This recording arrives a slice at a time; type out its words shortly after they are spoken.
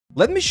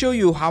Let me show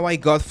you how I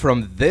got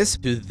from this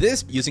to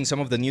this using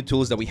some of the new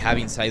tools that we have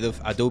inside of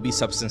Adobe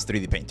Substance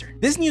 3D Painter.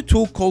 This new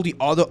tool called the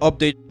Auto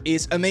Update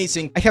is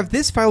amazing. I have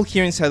this file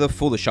here inside of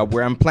Photoshop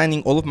where I'm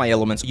planning all of my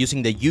elements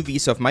using the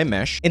UVs of my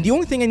mesh, and the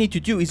only thing I need to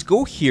do is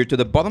go here to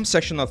the bottom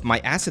section of my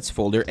assets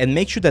folder and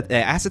make sure that the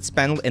assets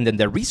panel and then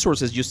the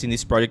resources used in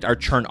this project are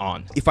turned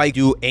on. If I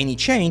do any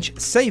change,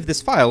 save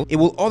this file, it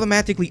will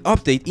automatically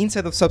update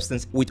inside of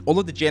Substance with all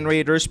of the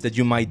generators that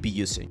you might be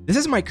using. This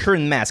is my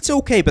current mask. It's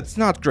okay, but it's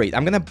not great.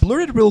 I'm gonna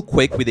blur it real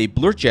quick with a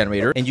blur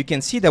generator, and you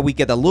can see that we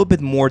get a little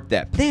bit more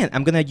depth. Then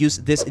I'm gonna use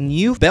this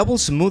new Bevel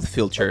Smooth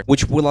filter,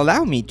 which will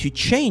allow me to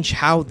change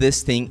how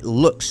this thing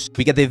looks.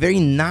 We get a very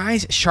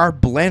nice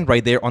sharp blend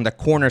right there on the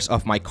corners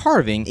of my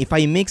carving. If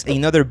I mix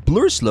another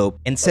blur slope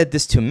and set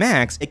this to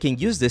max, I can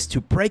use this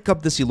to break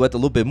up the silhouette a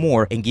little bit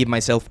more and give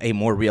myself a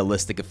more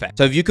realistic effect.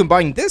 So if you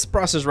combine this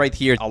process right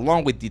here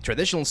along with the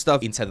traditional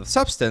stuff inside of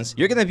Substance,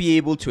 you're gonna be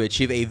able to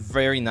achieve a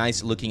very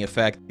nice looking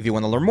effect. If you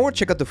want to learn more,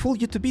 check out the full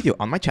YouTube video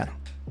on my channel.